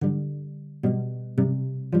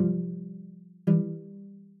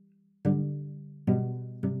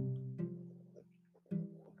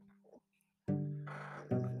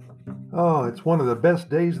Oh, it's one of the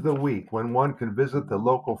best days of the week when one can visit the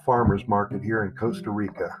local farmers market here in Costa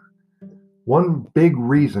Rica. One big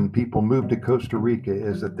reason people move to Costa Rica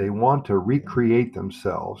is that they want to recreate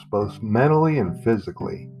themselves, both mentally and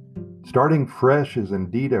physically. Starting fresh is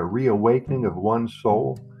indeed a reawakening of one's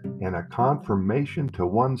soul and a confirmation to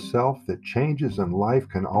oneself that changes in life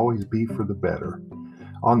can always be for the better.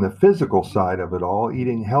 On the physical side of it all,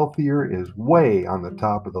 eating healthier is way on the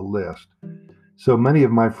top of the list. So many of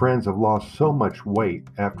my friends have lost so much weight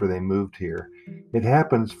after they moved here. It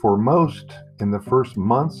happens for most in the first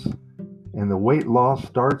months, and the weight loss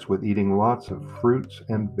starts with eating lots of fruits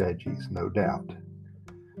and veggies, no doubt.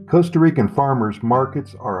 Costa Rican farmers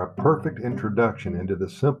markets are a perfect introduction into the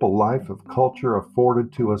simple life of culture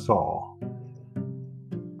afforded to us all.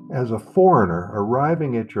 As a foreigner,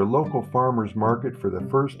 arriving at your local farmers market for the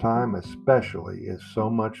first time especially is so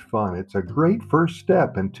much fun. It's a great first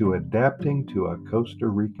step into adapting to a Costa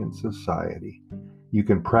Rican society. You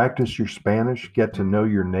can practice your Spanish, get to know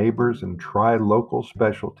your neighbors, and try local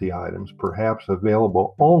specialty items, perhaps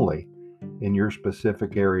available only in your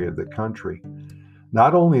specific area of the country.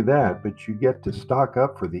 Not only that, but you get to stock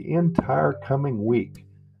up for the entire coming week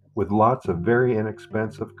with lots of very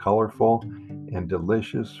inexpensive, colorful, and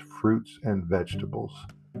delicious fruits and vegetables.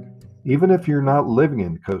 Even if you're not living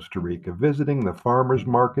in Costa Rica, visiting the farmers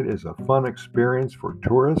market is a fun experience for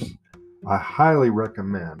tourists. I highly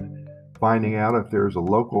recommend finding out if there's a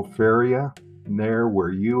local feria near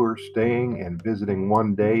where you are staying and visiting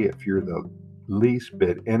one day if you're the least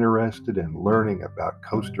bit interested in learning about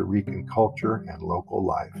Costa Rican culture and local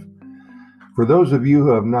life. For those of you who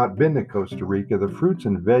have not been to Costa Rica, the fruits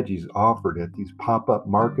and veggies offered at these pop-up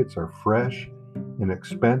markets are fresh,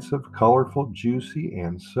 inexpensive, colorful, juicy,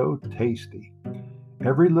 and so tasty.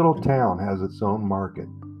 Every little town has its own market.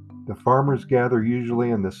 The farmers gather usually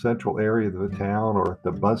in the central area of the town or at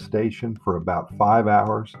the bus station for about 5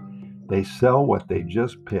 hours. They sell what they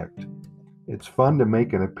just picked. It's fun to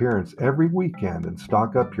make an appearance every weekend and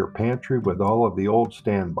stock up your pantry with all of the old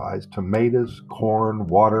standbys: tomatoes, corn,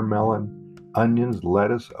 watermelon, onions,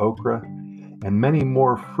 lettuce, okra, and many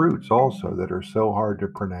more fruits also that are so hard to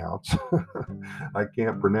pronounce. I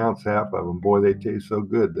can't pronounce half of them. Boy, they taste so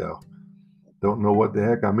good though. Don't know what the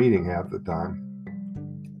heck I'm eating half the time.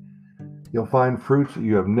 You'll find fruits that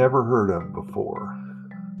you have never heard of before.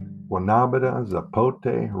 Guanabana,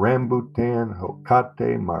 zapote, rambutan,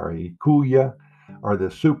 hocate, maricuya are the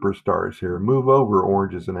superstars here. Move over,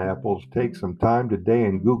 oranges and apples. Take some time today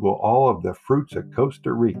and Google all of the fruits of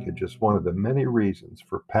Costa Rica, just one of the many reasons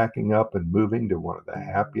for packing up and moving to one of the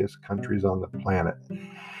happiest countries on the planet.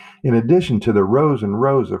 In addition to the rows and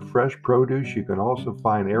rows of fresh produce, you can also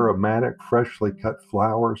find aromatic, freshly cut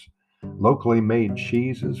flowers, locally made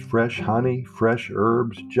cheeses, fresh honey, fresh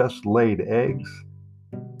herbs, just laid eggs,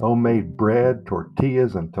 homemade bread,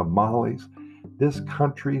 tortillas, and tamales. This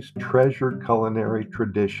country's treasured culinary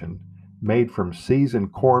tradition, made from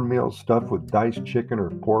seasoned cornmeal stuffed with diced chicken or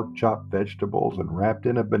pork, chopped vegetables, and wrapped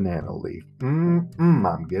in a banana leaf.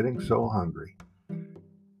 I'm getting so hungry.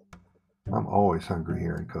 I'm always hungry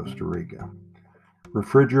here in Costa Rica.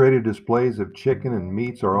 Refrigerated displays of chicken and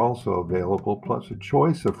meats are also available, plus a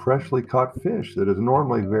choice of freshly caught fish that is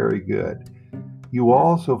normally very good. You will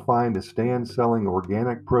also find a stand selling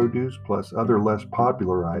organic produce plus other less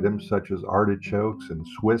popular items such as artichokes and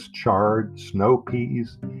Swiss chard, snow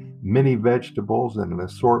peas, mini vegetables, and an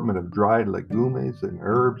assortment of dried legumes and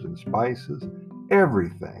herbs and spices.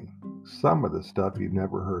 Everything. Some of the stuff you've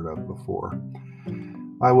never heard of before.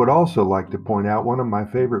 I would also like to point out one of my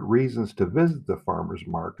favorite reasons to visit the farmers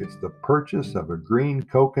markets: the purchase of a green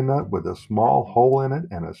coconut with a small hole in it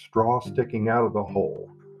and a straw sticking out of the hole.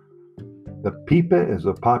 The pipa is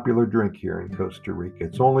a popular drink here in Costa Rica.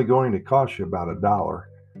 It's only going to cost you about $1.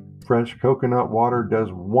 Fresh coconut water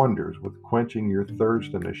does wonders with quenching your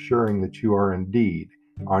thirst and assuring that you are indeed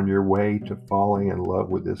on your way to falling in love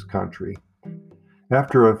with this country.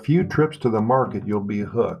 After a few trips to the market, you'll be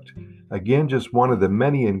hooked. Again, just one of the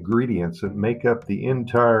many ingredients that make up the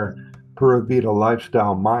entire Pura Vida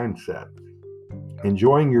lifestyle mindset.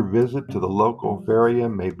 Enjoying your visit to the local feria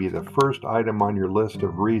may be the first item on your list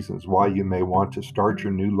of reasons why you may want to start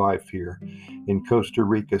your new life here in Costa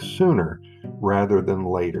Rica sooner rather than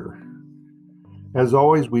later. As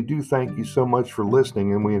always, we do thank you so much for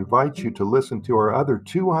listening, and we invite you to listen to our other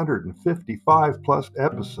 255 plus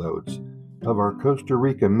episodes of our Costa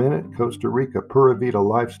Rica Minute, Costa Rica Pura Vida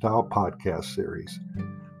Lifestyle podcast series.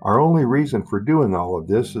 Our only reason for doing all of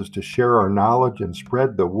this is to share our knowledge and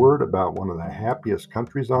spread the word about one of the happiest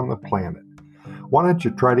countries on the planet. Why don't you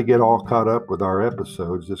try to get all caught up with our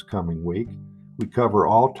episodes this coming week? We cover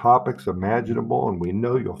all topics imaginable, and we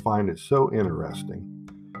know you'll find it so interesting.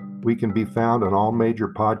 We can be found on all major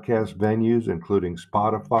podcast venues, including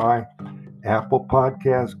Spotify, Apple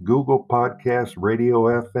Podcasts, Google Podcasts, Radio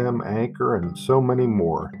FM, Anchor, and so many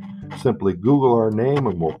more. Simply Google our name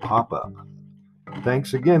and we'll pop up.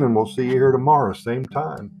 Thanks again, and we'll see you here tomorrow, same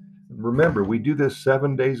time. And remember, we do this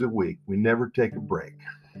 7 days a week. We never take a break.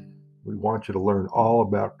 We want you to learn all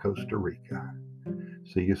about Costa Rica.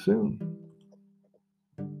 See you soon.